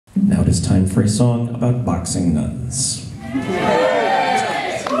Now it is time for a song about boxing nuns.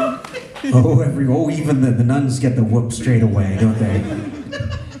 Even the nuns get the whoop straight away, don't they?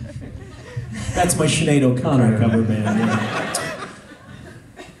 That's my Sinead O'Connor cover band. Yeah.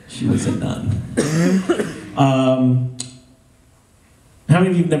 She was a nun. How many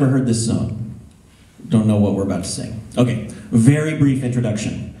of you have never heard this song? Don't know what we're about to sing. Okay, very brief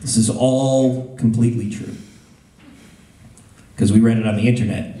introduction. This is all completely true. Because we read it on the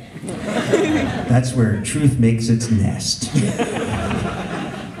internet. That's where truth makes its nest.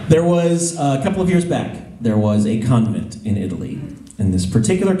 There was, a couple of years back, there was a convent in Italy. And this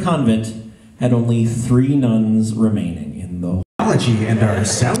particular convent had only 3 nuns remaining in the Technology and our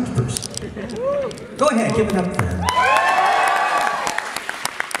sound person. Go ahead, give it up for her.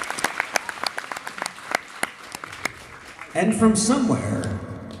 And from somewhere,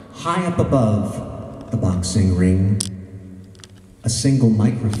 high up above the boxing ring, a single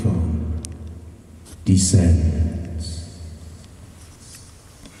microphone descends.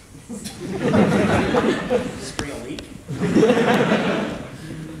 spring a leak.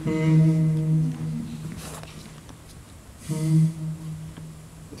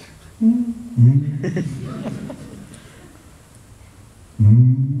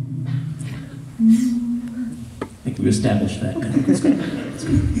 I think we established that now. Let's go.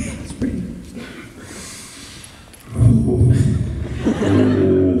 Let's pretty.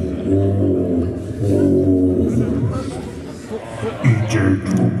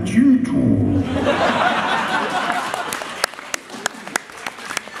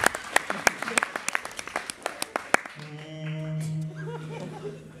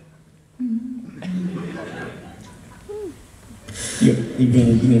 You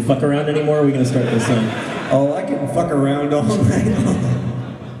gonna fuck around anymore, or are we gonna start this song? Oh, I can fuck around all night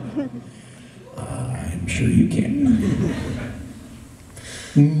long. I'm sure you can.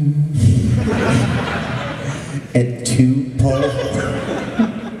 At 2 pull.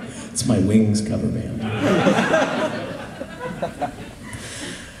 It's my Wings cover band.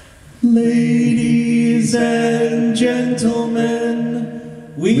 Ladies and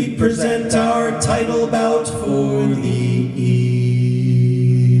gentlemen, we present our title bout for the evening.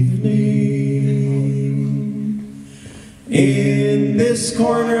 In this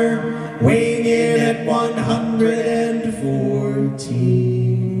corner, weighing in at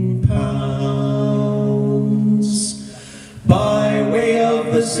 114 pounds, by way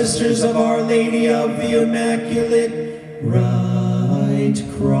of the Sisters of Our Lady of the Immaculate Right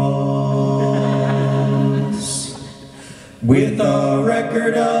Cross, with a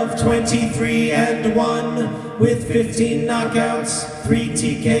record of 23-1, with 15 knockouts, 3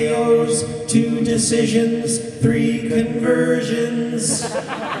 TKOs, 2 decisions, 3 conversions,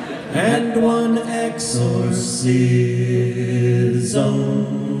 and 1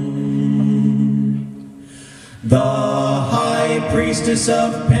 exorcism. The High Priestess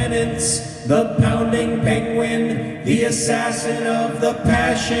of Penance, the Pounding Penguin, the Assassin of the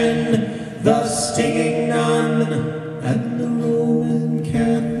Passion, the Stinging Nun, and the Roman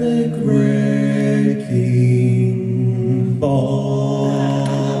Catholic Wrecking Ball.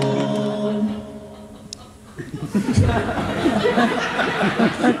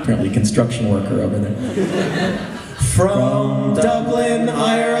 Apparently construction worker over there. From Dublin,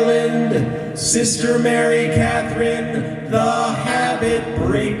 Ireland, Sister Mary Catherine, the Habit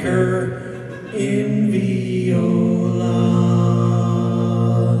Breaker in Violata.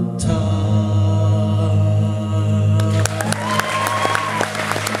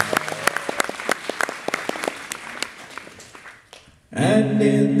 And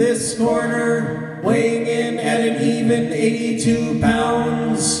in this corner, weighing in at an even 82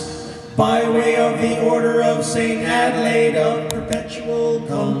 pounds, by way of the Order of St. Adelaide of Perpetual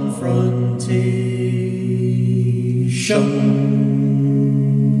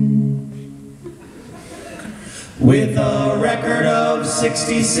Confrontation, with a record of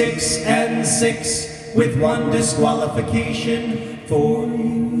 66-6, with 1 disqualification for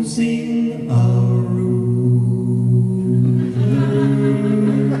using a ruler.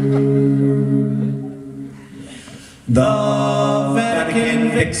 The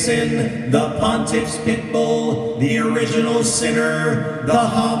Vatican Vixen, the Pontiff's Pitbull, the original sinner, the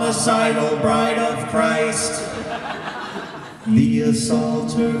homicidal bride of Christ, the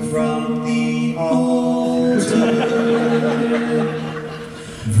assaulter from the altar,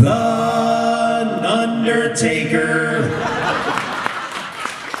 the Undertaker,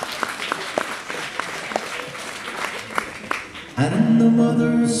 and the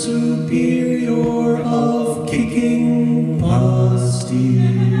Mother Superior of Kicking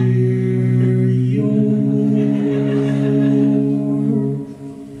Posterior.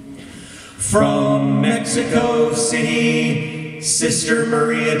 From Mexico City, Sister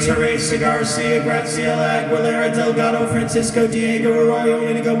Maria Teresa Garcia, Graciela Aguilera, Delgado, Francisco Diego Arroyo,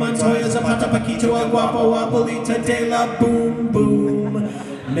 Inigo Montoya, Zapata, Paquito, El Guapo, Abuelita de la Boom Boom,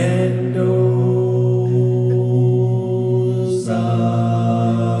 Mendoza.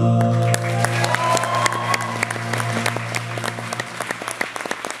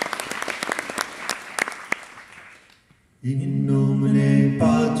 In nomine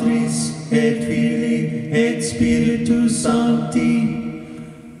Patris et Filii et Spiritus Sancti.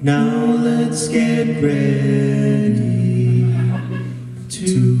 Now let's get ready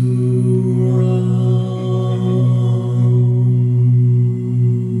to rumble.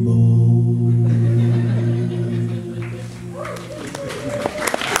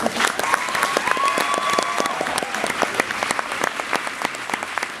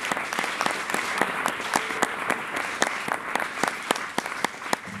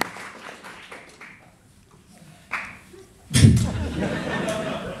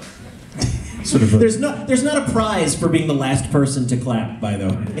 Sort of there's not a prize for being the last person to clap, by the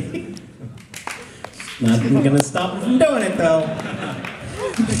way. Not gonna stop them from doing it, though.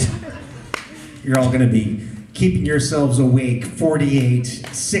 You're all gonna be keeping yourselves awake 48,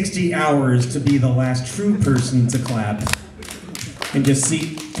 60 hours to be the last true person to clap. And just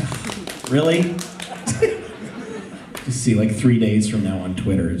see, really? Just see like 3 days from now on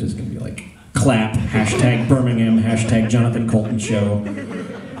Twitter, it's just gonna be like, clap, hashtag Birmingham, hashtag Jonathan Colton Show.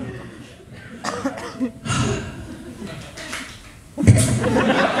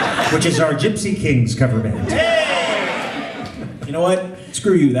 Which is our Gypsy Kings cover band. Hey! You know what?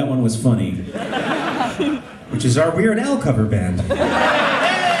 Screw you, that one was funny. Which is our Weird Al cover band. Hey!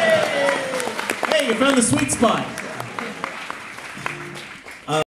 Hey, you found the sweet spot.